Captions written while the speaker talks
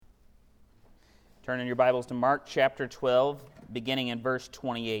Turn in your Bibles to Mark chapter 12, beginning in verse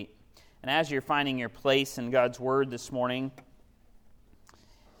 28. And as you're finding your place in God's Word this morning, I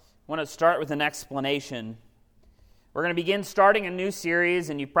want to start with an explanation. We're going to begin starting a new series,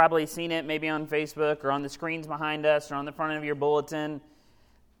 and you've probably seen it maybe on Facebook or on the screens behind us or on the front of your bulletin,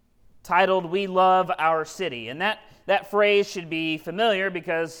 titled, We Love Our City. And that phrase should be familiar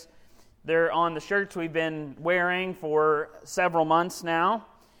because they're on the shirts we've been wearing for several months now.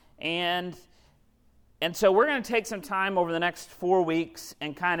 And so we're going to take some time over the next 4 weeks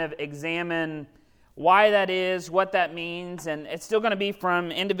and kind of examine why that is, what that means, and it's still going to be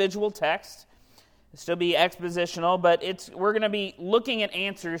from individual texts. It'll still be expositional, but we're going to be looking at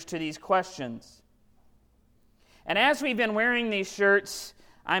answers to these questions. And as we've been wearing these shirts,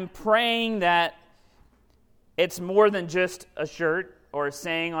 I'm praying that it's more than just a shirt or a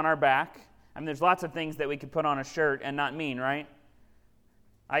saying on our back. I mean, there's lots of things that we could put on a shirt and not mean, right?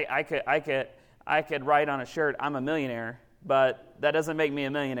 I could write on a shirt, I'm a millionaire, but that doesn't make me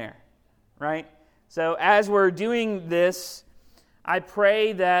a millionaire, right? So as we're doing this, I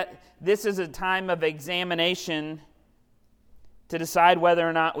pray that this is a time of examination to decide whether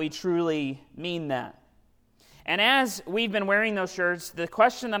or not we truly mean that. And as we've been wearing those shirts, the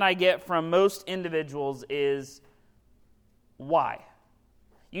question that I get from most individuals is, why?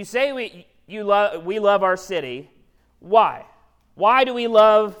 You say we love our city. Why? Why do we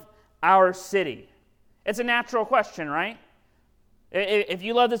love our city? It's a natural question, right? If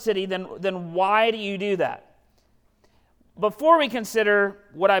you love the city, then why do you do that? Before we consider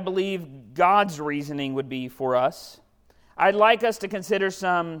what I believe God's reasoning would be for us, I'd like us to consider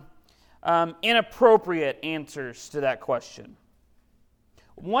some inappropriate answers to that question.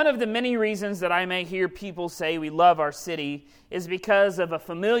 One of the many reasons that I may hear people say we love our city is because of a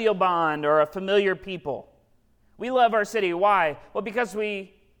familial bond or a familiar people. We love our city. Why? Well, because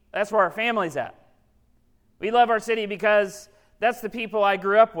that's where our family's at. We love our city because that's the people I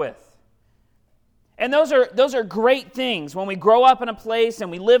grew up with. And those are great things. When we grow up in a place and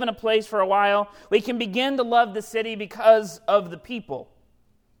we live in a place for a while, we can begin to love the city because of the people.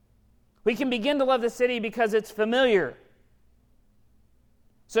 We can begin to love the city because it's familiar.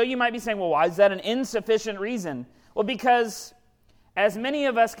 So you might be saying, well, why is that an insufficient reason? Well, because as many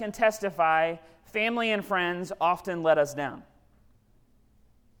of us can testify, family and friends often let us down.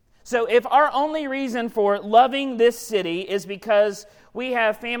 So if our only reason for loving this city is because we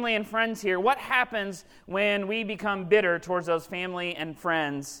have family and friends here, what happens when we become bitter towards those family and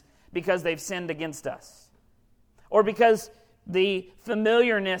friends because they've sinned against us? Or because the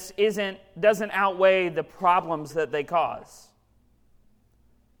familiarness doesn't outweigh the problems that they cause?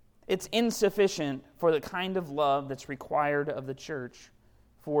 It's insufficient for the kind of love that's required of the church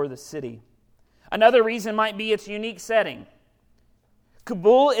for the city. Another reason might be its unique setting.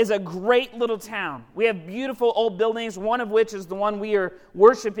 Kabul is a great little town. We have beautiful old buildings, one of which is the one we are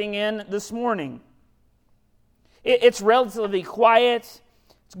worshiping in this morning. It's relatively quiet.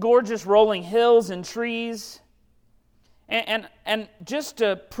 It's gorgeous rolling hills and trees. And just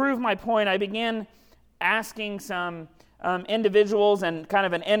to prove my point, I began asking some individuals and kind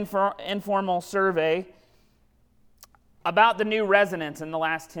of an informal survey about the new residents in the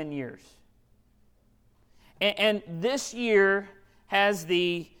last 10 years. And this year has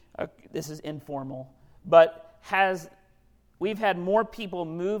this is informal, but we've had more people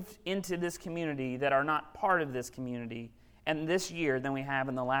move into this community that are not part of this community and this year than we have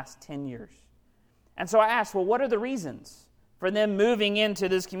in the last 10 years. And so I asked, well, what are the reasons for them moving into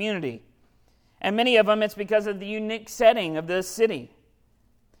this community? And many of them, it's because of the unique setting of this city.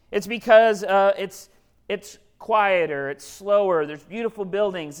 It's because it's quieter, it's slower, there's beautiful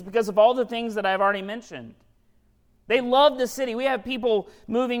buildings. It's because of all the things that I've already mentioned. They love the city. We have people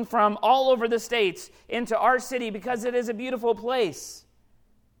moving from all over the states into our city because it is a beautiful place.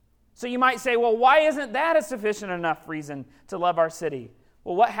 So you might say, well, why isn't that a sufficient enough reason to love our city?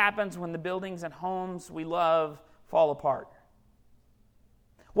 Well, what happens when the buildings and homes we love fall apart?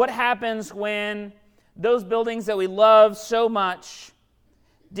 What happens when those buildings that we love so much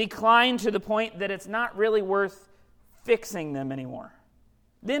decline to the point that it's not really worth fixing them anymore?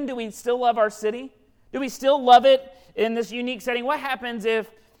 Then do we still love our city? Do we still love it in this unique setting? What happens if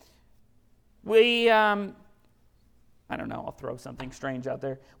we, I don't know, I'll throw something strange out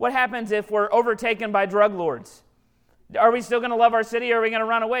there. What happens if we're overtaken by drug lords? Are we still going to love our city, or are we going to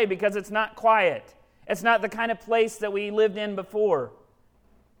run away because it's not quiet? It's not the kind of place that we lived in before.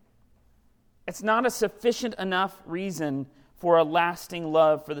 It's not a sufficient enough reason for a lasting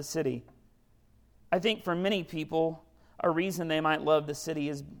love for the city. I think for many people, a reason they might love the city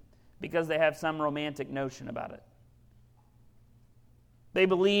is because they have some romantic notion about it. They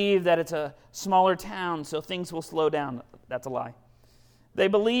believe that it's a smaller town, so things will slow down. That's a lie. They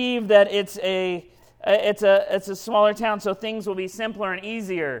believe that it's a smaller town, so things will be simpler and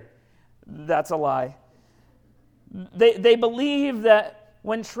easier. That's a lie. They believe that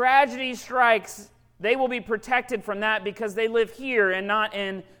when tragedy strikes, they will be protected from that because they live here and not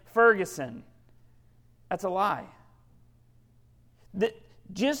in Ferguson. That's a lie.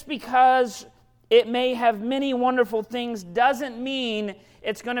 Just because it may have many wonderful things doesn't mean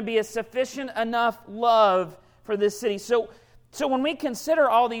it's going to be a sufficient enough love for this city. So when we consider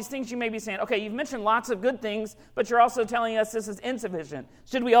all these things, you may be saying, okay, you've mentioned lots of good things, but you're also telling us this is insufficient.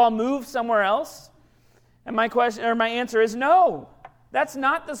 Should we all move somewhere else? And my answer is no. That's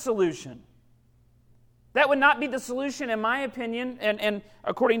not the solution. That would not be the solution, in my opinion, and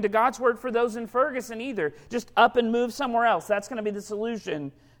according to God's word, for those in Ferguson either. Just up and move somewhere else. That's going to be the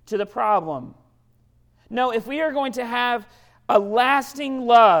solution to the problem. No, if we are going to have a lasting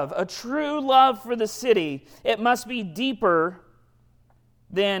love, a true love for the city, it must be deeper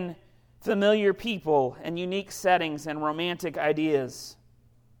than familiar people and unique settings and romantic ideas.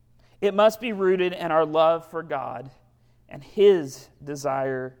 It must be rooted in our love for God and His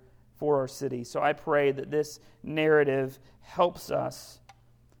desire for our city. So I pray that this narrative helps us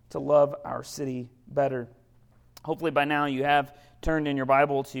to love our city better. Hopefully by now you have turned in your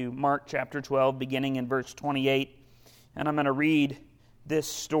Bible to Mark chapter 12, beginning in verse 28. And I'm going to read this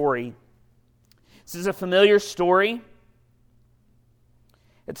story. This is a familiar story.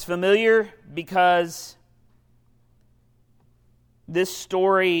 It's familiar because this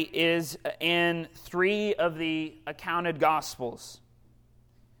story is in 3 of the accounted Gospels.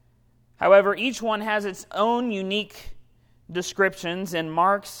 However, each one has its own unique descriptions, and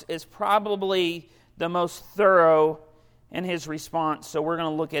Mark's is probably the most thorough in his response. So we're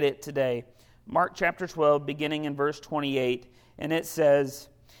going to look at it today. Mark chapter 12, beginning in verse 28, and it says,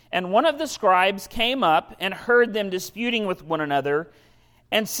 "And one of the scribes came up and heard them disputing with one another,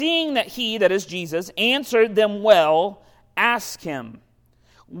 and seeing that he, that is Jesus, answered them well, asked him,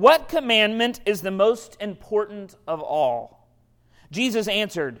 'What commandment is the most important of all?' Jesus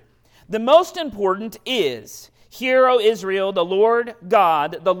answered, 'The most important is, Hear, O Israel, the Lord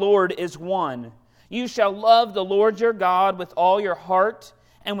God, the Lord is one. You shall love the Lord your God with all your heart,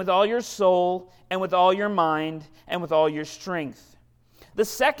 and with all your soul, and with all your mind, and with all your strength. The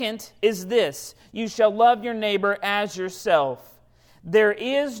second is this, you shall love your neighbor as yourself. There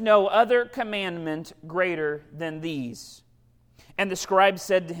is no other commandment greater than these.' And the scribe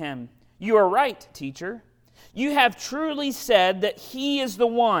said to him, 'You are right, teacher. You have truly said that He is the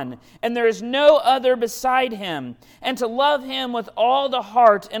one, and there is no other beside Him, and to love Him with all the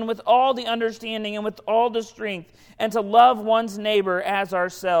heart, and with all the understanding, and with all the strength, and to love one's neighbor as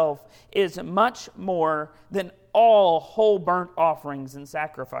ourselves is much more than all whole burnt offerings and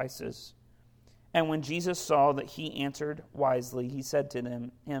sacrifices.' And when Jesus saw that he answered wisely, he said to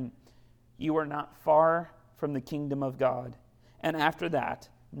him, 'You are not far from the kingdom of God.' And after that,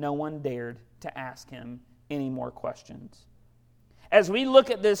 no one dared to ask him any more questions." As we look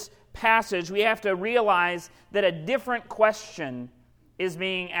at this passage, we have to realize that a different question is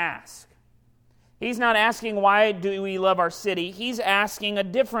being asked. He's not asking, why do we love our city? He's asking a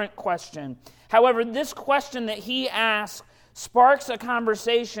different question. However, this question that he asks sparks a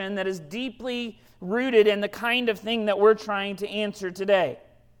conversation that is deeply rooted in the kind of thing that we're trying to answer today.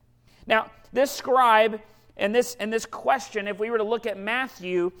 Now, this scribe and this question, if we were to look at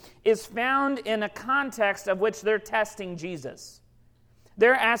Matthew, is found in a context of which they're testing Jesus.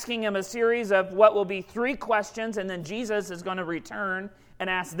 They're asking him a series of what will be 3 questions, and then Jesus is going to return and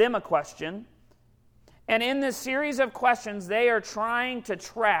ask them a question. And in this series of questions, they are trying to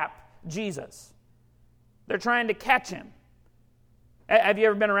trap Jesus. They're trying to catch him. Have you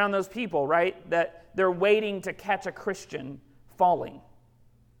ever been around those people, right? That they're waiting to catch a Christian falling.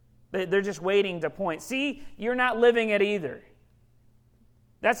 They're just waiting to point. See, you're not living it either.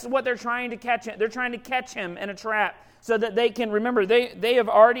 That's what they're trying to catch him. They're trying to catch him in a trap so that they can, remember, they have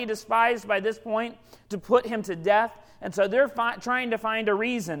already despised by this point to put him to death. And so they're trying to find a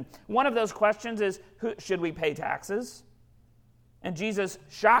reason. One of those questions is, should we pay taxes? And Jesus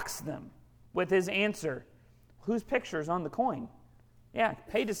shocks them with his answer. Whose picture is on the coin? Yeah,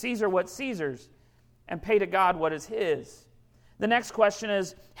 pay to Caesar what's Caesar's, and pay to God what is his. The next question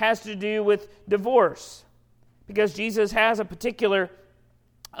has to do with divorce, because Jesus has a particular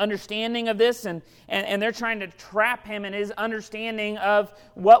understanding of this, and they're trying to trap him in his understanding of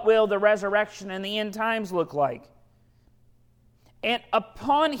what will the resurrection and the end times look like. And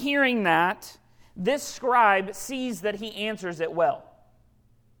upon hearing that, this scribe sees that he answers it well.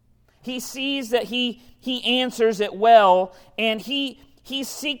 He sees that he answers it well, and he he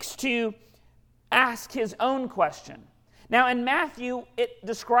seeks to ask his own question. Now, in Matthew, it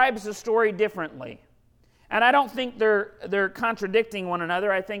describes the story differently. And I don't think they're contradicting one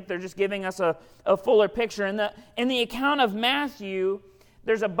another. I think they're just giving us a fuller picture. In the account of Matthew,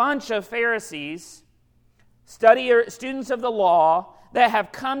 there's a bunch of Pharisees, students of the law, that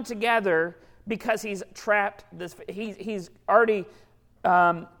have come together because he's trapped this. He's already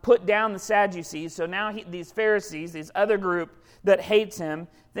put down the Sadducees. So now these Pharisees, this other group that hates him,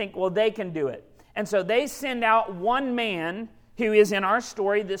 think, well, they can do it. And so they send out one man who is in our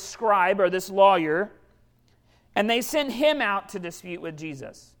story, this scribe or this lawyer, and they send him out to dispute with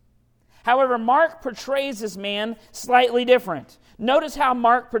Jesus. However, Mark portrays this man slightly different. Notice how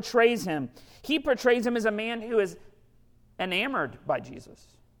Mark portrays him. He portrays him as a man who is enamored by Jesus,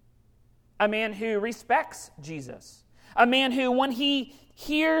 a man who respects Jesus, a man who, when he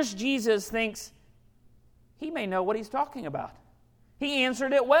hears Jesus, thinks he may know what he's talking about. He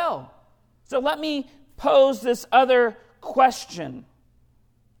answered it well. So let me pose this other question.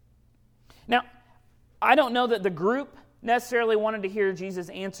 Now, I don't know that the group necessarily wanted to hear Jesus'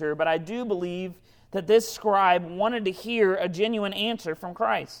 answer, but I do believe that this scribe wanted to hear a genuine answer from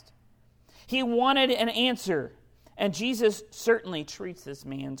Christ. He wanted an answer, and Jesus certainly treats this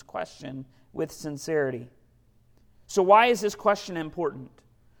man's question with sincerity. So why is this question important?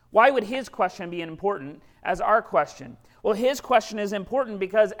 Why would his question be important as our question? Well, his question is important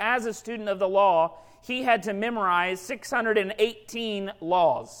because as a student of the law, he had to memorize 618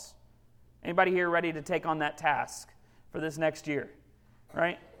 laws. Anybody here ready to take on that task for this next year?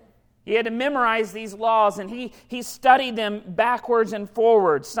 Right? He had to memorize these laws, and he studied them backwards and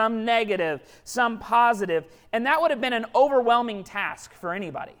forwards, some negative, some positive, and that would have been an overwhelming task for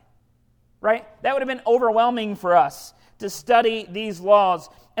anybody. Right? That would have been overwhelming for us to study these laws.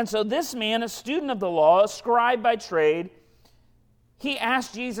 And so this man, a student of the law, a scribe by trade, he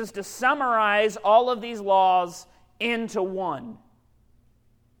asked Jesus to summarize all of these laws into one.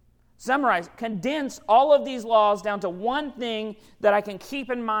 Summarize, condense all of these laws down to one thing that I can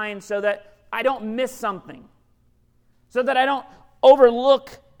keep in mind so that I don't miss something, so that I don't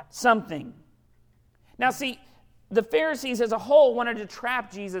overlook something. Now see, the Pharisees as a whole wanted to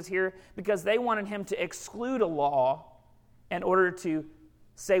trap Jesus here because they wanted him to exclude a law in order to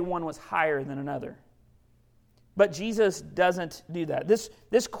say one was higher than another. But Jesus doesn't do that.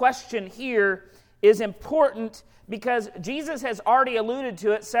 This question here is important because Jesus has already alluded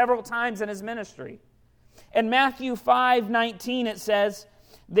to it several times in his ministry. In Matthew 5:19 it says,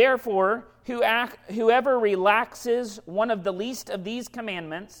 "Therefore, whoever relaxes one of the least of these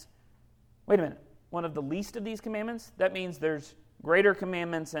commandments..." Wait a minute. One of the least of these commandments? That means there's greater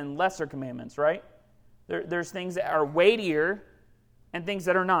commandments and lesser commandments, right? There's things that are weightier and things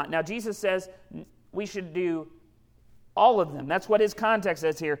that are not. Now, Jesus says we should do all of them. That's what his context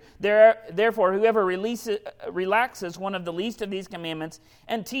says here. Therefore, whoever relaxes one of the least of these commandments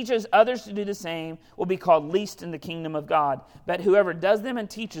and teaches others to do the same will be called least in the kingdom of God. But whoever does them and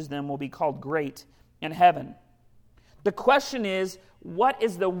teaches them will be called great in heaven. The question is, what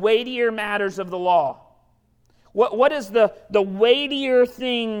is the weightier matters of the law? What is the weightier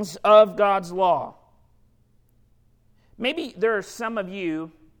things of God's law? Maybe there are some of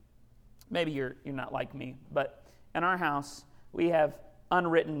you, maybe you're not like me, but in our house, we have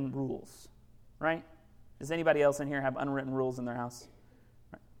unwritten rules, right? Does anybody else in here have unwritten rules in their house?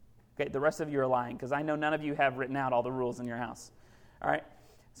 Right. Okay, the rest of you are lying because I know none of you have written out all the rules in your house. All right?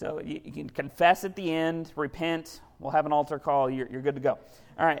 So you can confess at the end, repent, we'll have an altar call, you're good to go.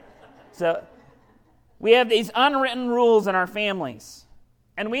 All right, so we have these unwritten rules in our families,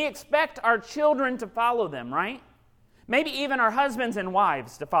 and we expect our children to follow them, right? Maybe even our husbands and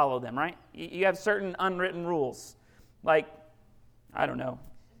wives to follow them, right? You have certain unwritten rules. Like, I don't know,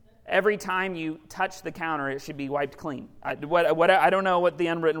 every time you touch the counter, it should be wiped clean. I don't know what the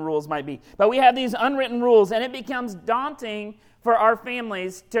unwritten rules might be. But we have these unwritten rules, and it becomes daunting for our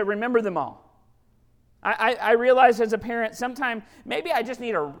families to remember them all. I realize as a parent, sometimes maybe I just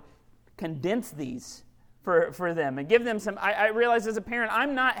need to condense these for them and give them some. I realize as a parent,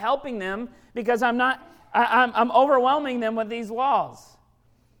 I'm not helping them because I'm overwhelming them with these laws.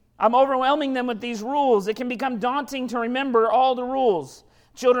 I'm overwhelming them with these rules. It can become daunting to remember all the rules.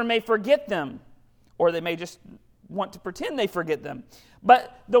 Children may forget them, or they may just want to pretend they forget them.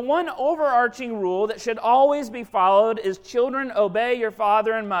 But the one overarching rule that should always be followed is children, obey your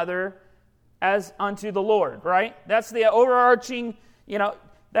father and mother as unto the Lord, right? That's the overarching,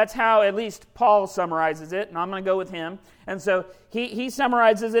 that's how at least Paul summarizes it, and I'm going to go with him. And so he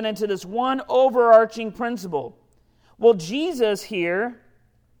summarizes it into this one overarching principle. Well, Jesus here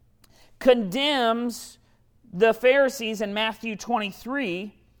condemns the Pharisees in Matthew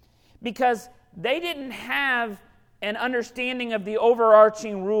 23 because they didn't have an understanding of the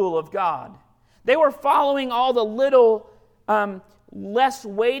overarching rule of God. They were following all the little less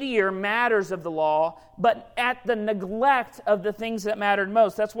weightier matters of the law, but at the neglect of the things that mattered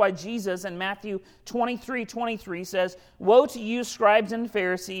most. That's why Jesus in Matthew 23:23 says, "Woe to you, scribes and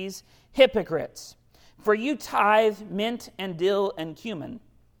Pharisees, hypocrites, for you tithe mint and dill and cumin."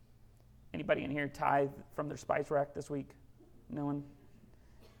 Anybody in here tithe from their spice rack this week? No one?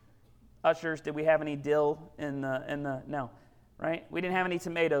 Ushers, did we have any dill in the no, right? We didn't have any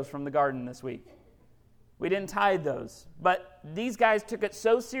tomatoes from the garden this week. We didn't tithe those. But these guys took it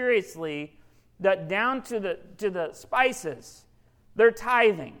so seriously that down to the spices, they're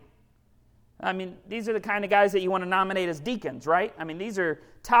tithing. I mean, these are the kind of guys that you want to nominate as deacons, right? I mean, these are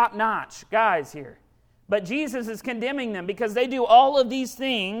top-notch guys here. But Jesus is condemning them because they do all of these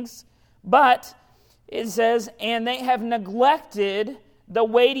things, but it says, and they have neglected the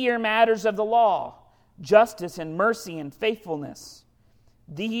weightier matters of the law, justice and mercy and faithfulness.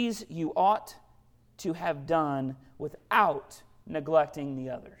 These you ought to have done without neglecting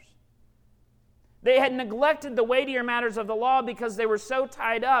the others. They had neglected the weightier matters of the law because they were so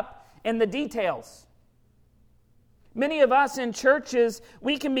tied up in the details. Many of us in churches,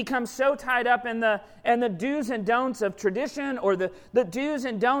 we can become so tied up in the do's and don'ts of tradition, or the do's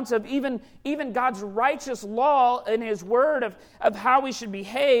and don'ts of even God's righteous law and His word of how we should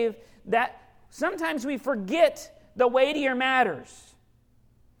behave, that sometimes we forget the weightier matters.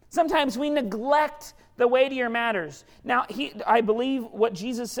 Sometimes we neglect the weightier matters. Now, I believe what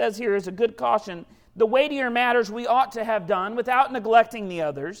Jesus says here is a good caution. The weightier matters we ought to have done without neglecting the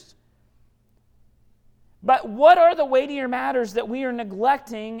others. But what are the weightier matters that we are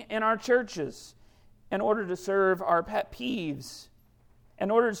neglecting in our churches in order to serve our pet peeves,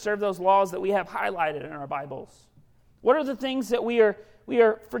 in order to serve those laws that we have highlighted in our Bibles? What are the things that we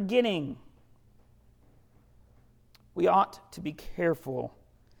are forgetting? We ought to be careful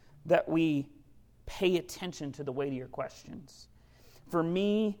that we pay attention to the weightier questions. For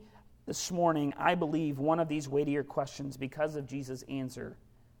me, this morning, I believe one of these weightier questions, because of Jesus' answer,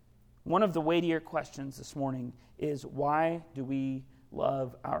 one of the weightier questions this morning is, why do we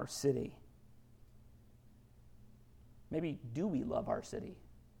love our city? Maybe, do we love our city?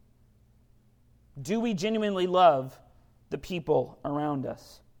 Do we genuinely love the people around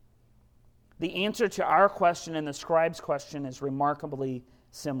us? The answer to our question and the scribe's question is remarkably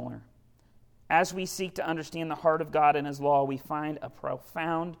similar. As we seek to understand the heart of God and His law, we find a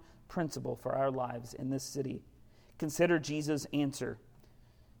profound principle for our lives in this city. Consider Jesus' answer.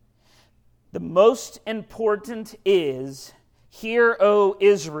 The most important is, "Hear, O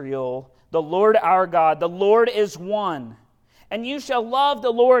Israel, the Lord our God, the Lord is one. And you shall love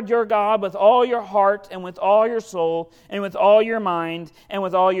the Lord your God with all your heart and with all your soul and with all your mind and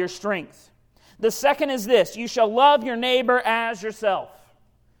with all your strength. The second is this, you shall love your neighbor as yourself.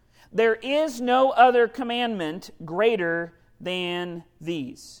 There is no other commandment greater than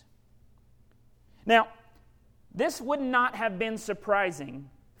these." Now, this would not have been surprising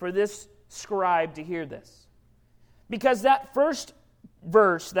for this scribe to hear this, because that first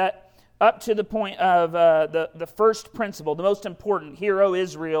verse, that up to the point of the first principle, the most important, "Hear, O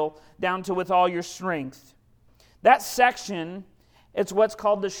Israel," down to "with all your strength," that section, it's what's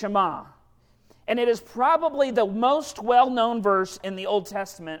called the Shema. And it is probably the most well-known verse in the Old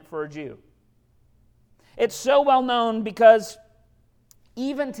Testament for a Jew. It's so well-known because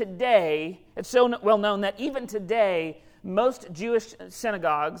even today, it's so well-known that even today, most Jewish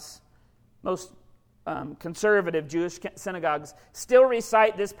synagogues, most conservative Jewish synagogues, still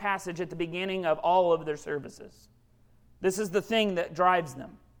recite this passage at the beginning of all of their services. This is the thing that drives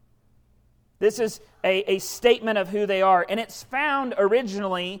them. This is a statement of who they are. And it's found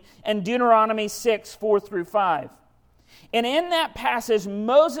originally in Deuteronomy 6, 4 through 5. And in that passage,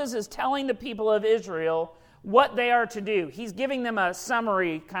 Moses is telling the people of Israel what they are to do. He's giving them a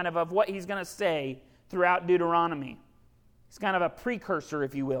summary kind of what he's going to say throughout Deuteronomy. It's kind of a precursor,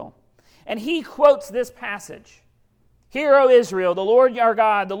 if you will. And he quotes this passage. "Hear, O Israel, the Lord our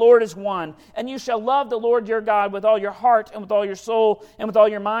God, the Lord is one. And you shall love the Lord your God with all your heart and with all your soul and with all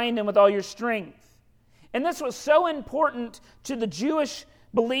your mind and with all your strength." And this was so important to the Jewish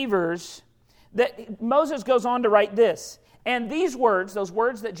believers that Moses goes on to write this. "And these words," those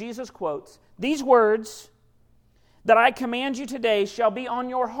words that Jesus quotes, "these words that I command you today shall be on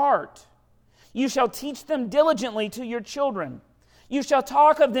your heart. You shall teach them diligently to your children. You shall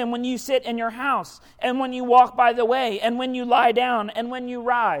talk of them when you sit in your house, and when you walk by the way, and when you lie down, and when you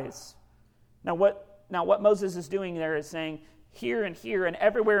rise." Now what Moses is doing there is saying, here and here and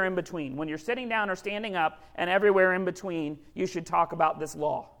everywhere in between. When you're sitting down or standing up and everywhere in between, you should talk about this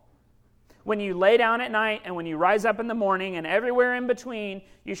law. When you lay down at night and when you rise up in the morning and everywhere in between,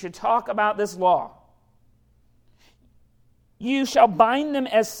 you should talk about this law. You shall bind them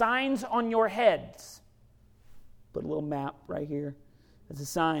as signs on your heads. Put a little map right here as a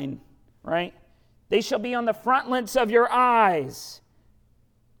sign, right? They shall be on the frontlets of your eyes.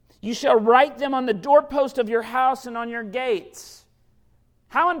 You shall write them on the doorpost of your house and on your gates.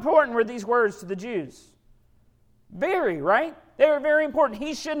 How important were these words to the Jews? Very, right? They were very important.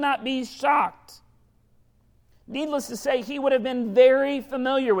 He should not be shocked. Needless to say, he would have been very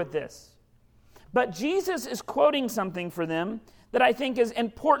familiar with this. But Jesus is quoting something for them that I think is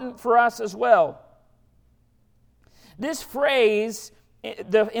important for us as well. This phrase,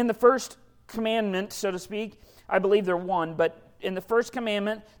 in the first commandment, so to speak, I believe they're one, but in the first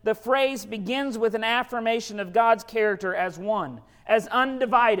commandment, the phrase begins with an affirmation of God's character as one, as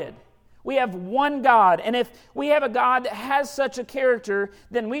undivided. We have one God, and if we have a God that has such a character,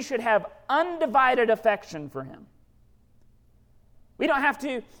 then we should have undivided affection for him. We don't have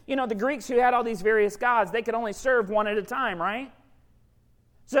to, the Greeks who had all these various gods, they could only serve one at a time, right?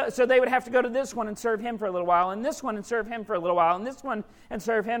 So they would have to go to this one and serve him for a little while, and this one and serve him for a little while, and this one and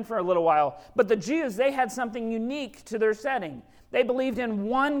serve him for a little while. But the Jews, they had something unique to their setting. They believed in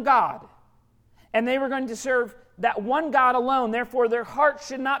one God, and they were going to serve that one God alone. Therefore, their hearts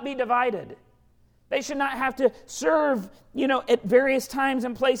should not be divided. They should not have to serve, at various times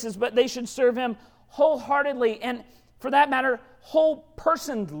and places, but they should serve him wholeheartedly, and for that matter,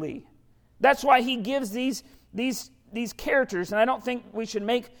 whole-personedly. That's why he gives these characters, and I don't think we should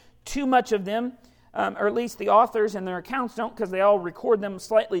make too much of them, or at least the authors and their accounts don't, because they all record them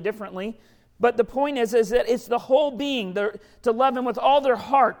slightly differently. But the point is that it's the whole being, to love him with all their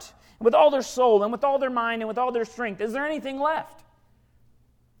heart, with all their soul, and with all their mind, and with all their strength. Is there anything left?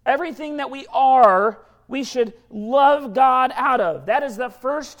 Everything that we are, we should love God out of. That is the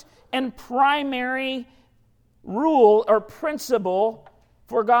first and primary rule or principle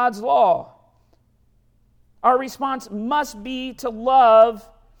for God's law. Our response must be to love,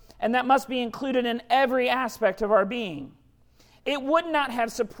 and that must be included in every aspect of our being. It would not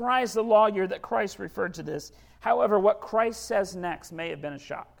have surprised the lawyer that Christ referred to this. However, what Christ says next may have been a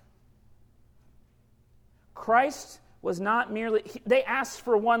shock. Christ was not merely, they asked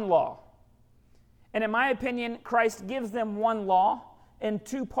for one law. And in my opinion, Christ gives them one law in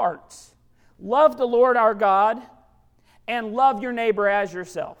two parts. Love the Lord our God and love your neighbor as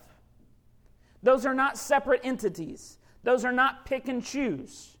yourself. Those are not separate entities. Those are not pick and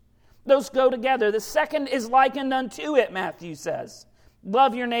choose. Those go together. The second is likened unto it, Matthew says.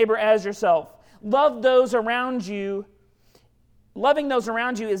 Love your neighbor as yourself. Love those around you. Loving those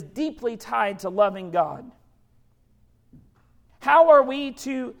around you is deeply tied to loving God. How are we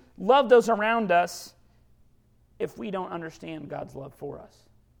to love those around us if we don't understand God's love for us?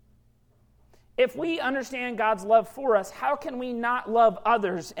 If we understand God's love for us, how can we not love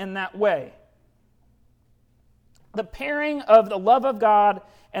others in that way? The pairing of the love of God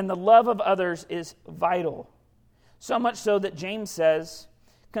and the love of others is vital. So much so that James says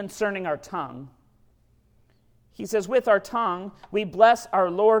concerning our tongue, he says, with our tongue we bless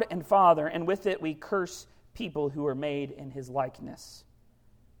our Lord and Father, and with it we curse people who are made in his likeness.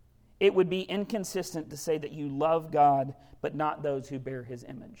 It would be inconsistent to say that you love God, but not those who bear his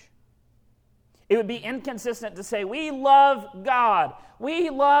image. It would be inconsistent to say we love God, we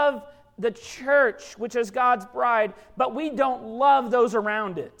love the church, which is God's bride, but we don't love those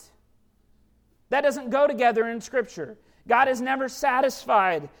around it. That doesn't go together in Scripture. God is never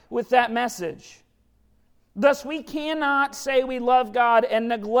satisfied with that message. Thus, we cannot say we love God and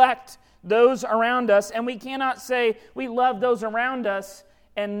neglect those around us, and we cannot say we love those around us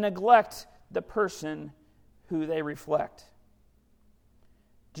and neglect the person who they reflect.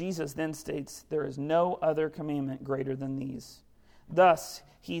 Jesus then states, there is no other commandment greater than these. Thus,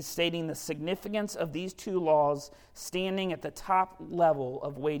 he's stating the significance of these two laws standing at the top level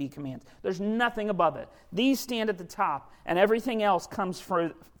of weighty commands. There's nothing above it. These stand at the top, and everything else comes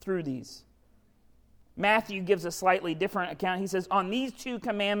through these. Matthew gives a slightly different account. He says, on these two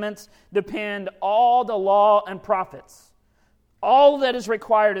commandments depend all the law and prophets, all that is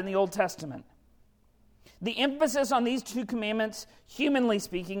required in the Old Testament. The emphasis on these two commandments, humanly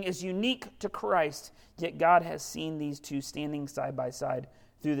speaking, is unique to Christ, yet God has seen these two standing side by side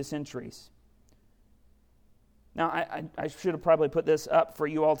through the centuries. Now, I should have probably put this up for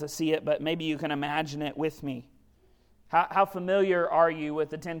you all to see it, but maybe you can imagine it with me. How familiar are you with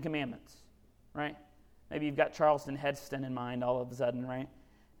the Ten Commandments, right? Maybe you've got Charleston Heston in mind all of a sudden, right?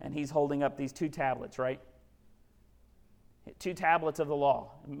 And he's holding up these two tablets, right? 2 tablets of the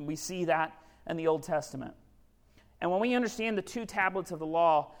law. We see that in the Old Testament. And when we understand the 2 tablets of the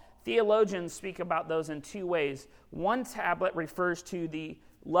law, theologians speak about those in 2 ways. One tablet refers to the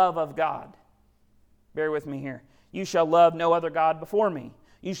love of God. Bear with me here. You shall love no other God before me.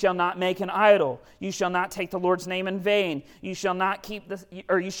 You shall not make an idol. You shall not take the Lord's name in vain. You shall keep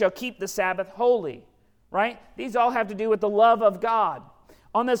the Sabbath holy. Right? These all have to do with the love of God.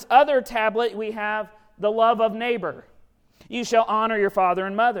 On this other tablet, we have the love of neighbor. You shall honor your father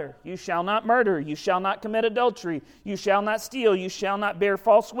and mother. You shall not murder. You shall not commit adultery. You shall not steal. You shall not bear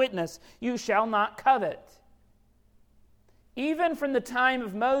false witness. You shall not covet. Even from the time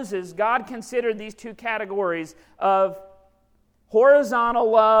of Moses, God considered these 2 categories of horizontal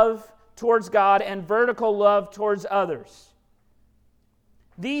love towards God and vertical love towards others.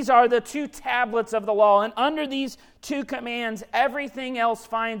 These are the 2 tablets of the law, and under these 2 commands, everything else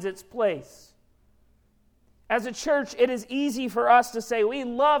finds its place. As a church, it is easy for us to say, we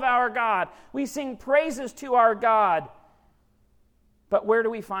love our God. We sing praises to our God. But where do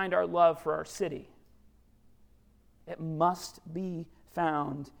we find our love for our city? It must be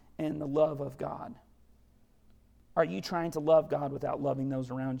found in the love of God. Are you trying to love God without loving those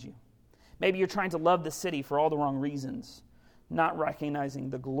around you? Maybe you're trying to love the city for all the wrong reasons, not recognizing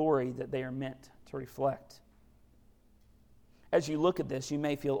the glory that they are meant to reflect. As you look at this, you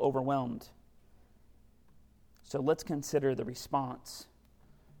may feel overwhelmed. So let's consider the response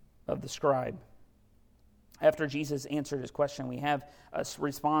of the scribe. After Jesus answered his question, we have a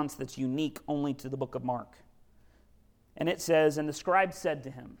response that's unique only to the book of Mark. And it says, and the scribe said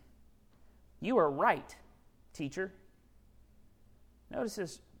to him, "You are right, teacher."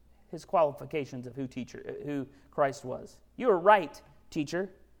 Notice his qualifications of who Christ was. "You are right, teacher.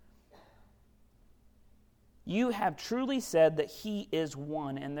 You have truly said that he is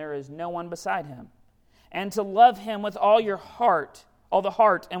one, and there is no one beside him. And to love him with all your heart, all the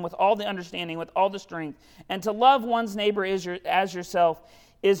heart, and with all the understanding, with all the strength, and to love one's neighbor as yourself,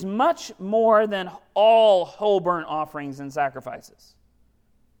 is much more than all whole burnt offerings and sacrifices."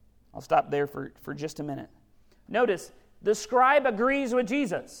 I'll stop there for just a minute. Notice, the scribe agrees with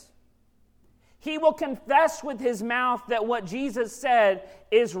Jesus. He will confess with his mouth that what Jesus said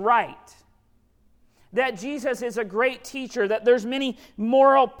is right. That Jesus is a great teacher, that there's many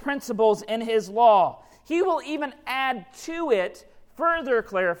moral principles in his law. He will even add to it further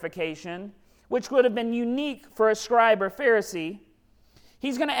clarification, which would have been unique for a scribe or Pharisee.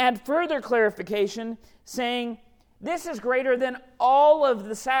 He's going to add further clarification, saying, this is greater than all of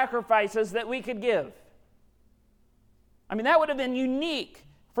the sacrifices that we could give. I mean, that would have been unique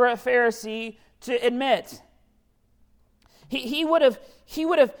for a Pharisee to admit. He would have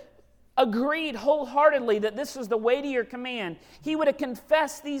agreed wholeheartedly that this was the weightier command. He would have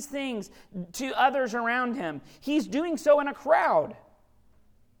confessed these things to others around him. He's doing so in a crowd.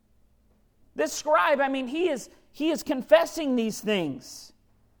 This scribe, he is confessing these things.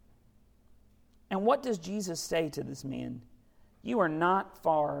 And what does Jesus say to this man? You are not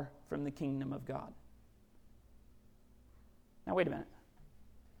far from the kingdom of God. Now, wait a minute.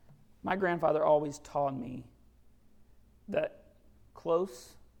 My grandfather always taught me that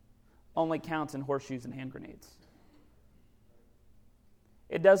close only counts in horseshoes and hand grenades.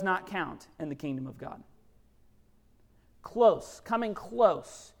 It does not count in the kingdom of God. Coming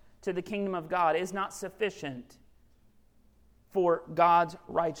close to the kingdom of God is not sufficient for God's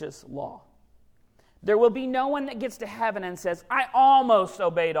righteous law. There will be no one that gets to heaven and says, I almost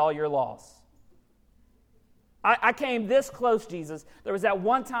obeyed all your laws. I came this close, Jesus. There was that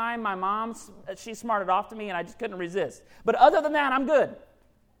one time my mom, she smarted off to me and I just couldn't resist. But other than that, I'm good.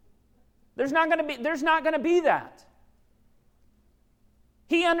 There's not going to be that.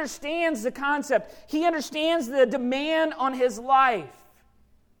 He understands the concept. He understands the demand on his life.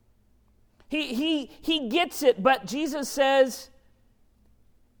 He gets it, but Jesus says,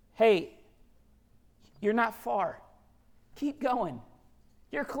 hey, you're not far. Keep going.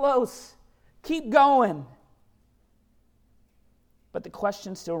 You're close. Keep going. But the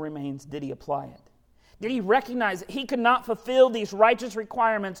question still remains, did he apply it? Did he recognize that he could not fulfill these righteous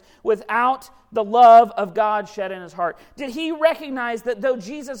requirements without the love of God shed in his heart? Did he recognize that though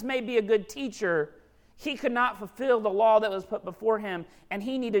Jesus may be a good teacher, he could not fulfill the law that was put before him, and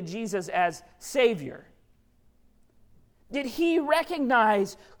he needed Jesus as Savior? Did he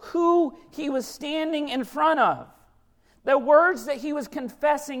recognize who he was standing in front of? The words that he was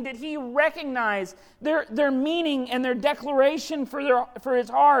confessing, did he recognize their meaning and their declaration for his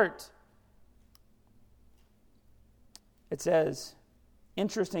heart? It says,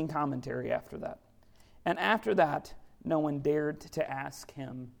 interesting commentary after that. And after that, no one dared to ask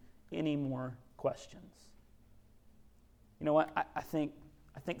him any more questions. You know what? I think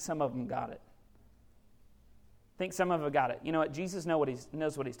some of them got it. I think some of them got it. You know what? Jesus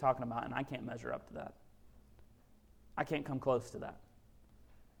knows what he's talking about, and I can't measure up to that. I can't come close to that.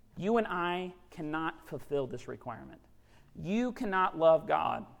 You and I cannot fulfill this requirement. You cannot love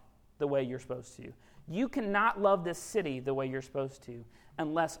God the way you're supposed to. You cannot love this city the way you're supposed to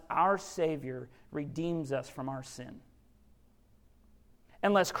unless our Savior redeems us from our sin.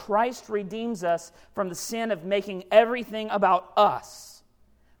 Unless Christ redeems us from the sin of making everything about us,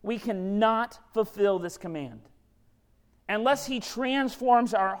 we cannot fulfill this command. Unless He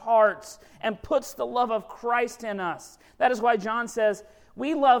transforms our hearts and puts the love of Christ in us. That is why John says,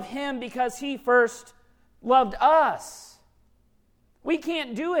 we love Him because He first loved us. We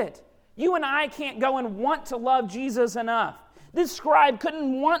can't do it. You and I can't go and want to love Jesus enough. This scribe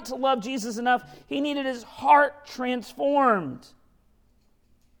couldn't want to love Jesus enough. He needed his heart transformed.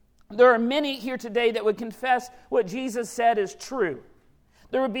 There are many here today that would confess what Jesus said is true.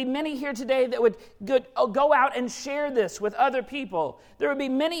 There would be many here today that would go out and share this with other people. There would be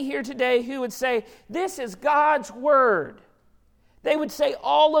many here today who would say, this is God's word. They would say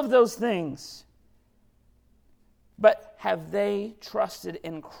all of those things. But have they trusted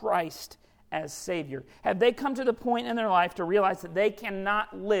in Christ as Savior? Have they come to the point in their life to realize that they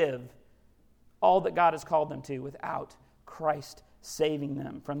cannot live all that God has called them to without Christ saving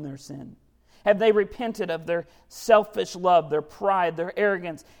them from their sin? Have they repented of their selfish love, their pride, their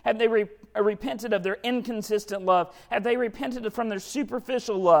arrogance? Have they repented of their inconsistent love? Have they repented from their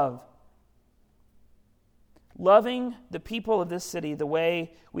superficial love? Loving the people of this city the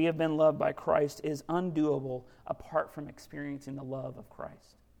way we have been loved by Christ is undoable apart from experiencing the love of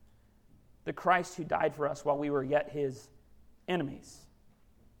Christ. The Christ who died for us while we were yet His enemies.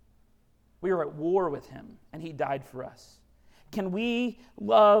 We were at war with Him, and He died for us. Can we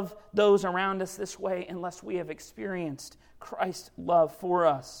love those around us this way unless we have experienced Christ's love for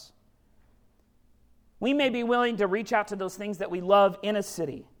us? We may be willing to reach out to those things that we love in a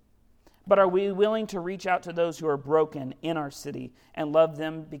city, but are we willing to reach out to those who are broken in our city and love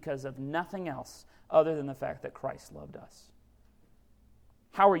them because of nothing else other than the fact that Christ loved us?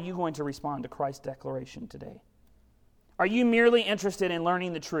 How are you going to respond to Christ's declaration today? Are you merely interested in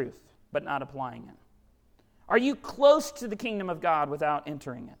learning the truth but not applying it? Are you close to the kingdom of God without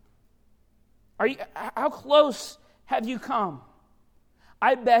entering it? How close have you come?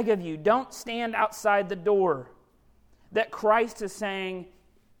 I beg of you, don't stand outside the door that Christ is saying,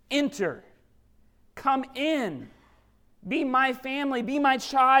 enter, come in, be my family, be my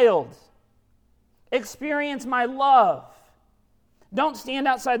child, experience my love. Don't stand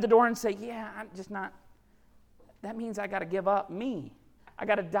outside the door and say, yeah, I'm just not, that means I got to give up me. I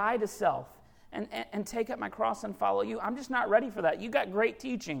got to die to self. And take up my cross and follow you. I'm just not ready for that. You got great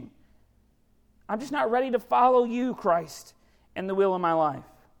teaching. I'm just not ready to follow you, Christ, in the will of my life.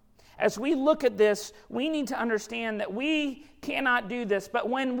 As we look at this, we need to understand that we cannot do this, but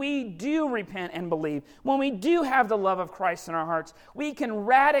when we do repent and believe, when we do have the love of Christ in our hearts, we can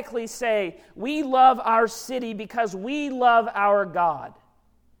radically say, we love our city because we love our God.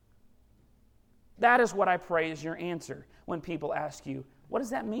 That is what I pray is your answer when people ask you, what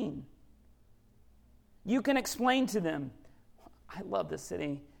does that mean? You can explain to them, I love this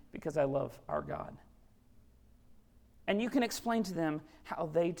city because I love our God. And you can explain to them how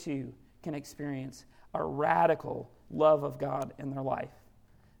they too can experience a radical love of God in their life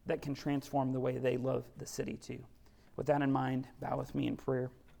that can transform the way they love the city too. With that in mind, bow with me in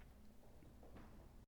prayer.